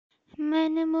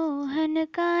मनमोहन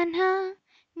कान्हा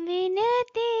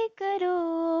विनती करो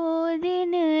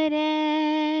दिन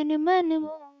रैन।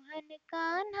 मनमोहन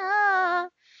कान्हा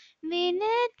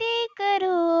विनती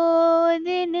करो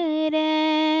दिन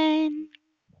रैन।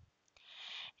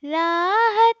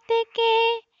 राहत के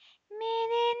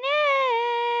मेरे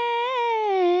नैन,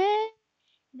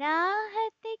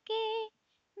 राहत के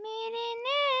मेरे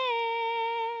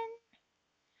नैन,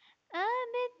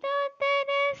 अब तो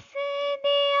तरस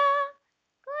दिया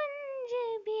कुंज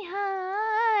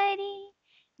बिहारी।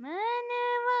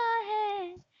 मनवा है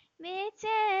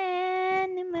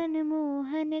बेचैन।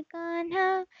 मनमोहन कान्हा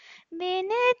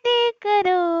विनती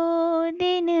करो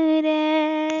दिन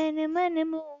रैन।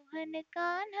 मनमोहन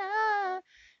कान्हा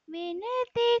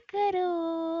विनती करो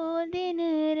दिन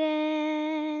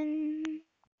रैन।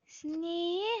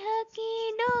 स्नेह की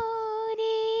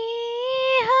डोरी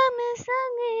हम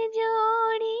संग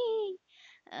जोड़ी,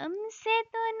 हमसे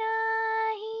तो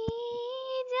नाही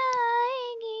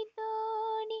जाएगी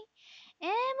तोड़ी।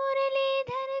 ए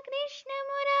मुरलीधर कृष्ण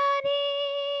मुरारी,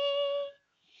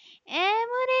 ए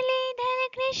मुरलीधर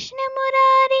कृष्ण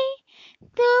मुरारी,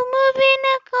 तुम बिन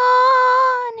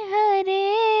कौन हरे।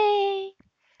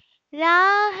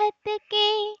 राहत के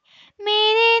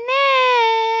मेरे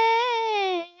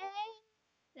नैन,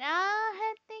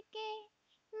 राहत के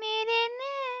मेरे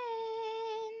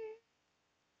नैन,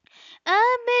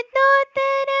 अब तो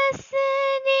तरस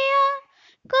दिया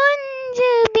कुंज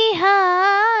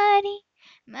बिहारी।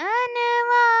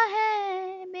 मनवा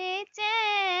है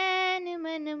बेचैन।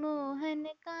 मनमोहन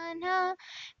कान्हा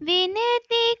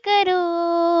विनती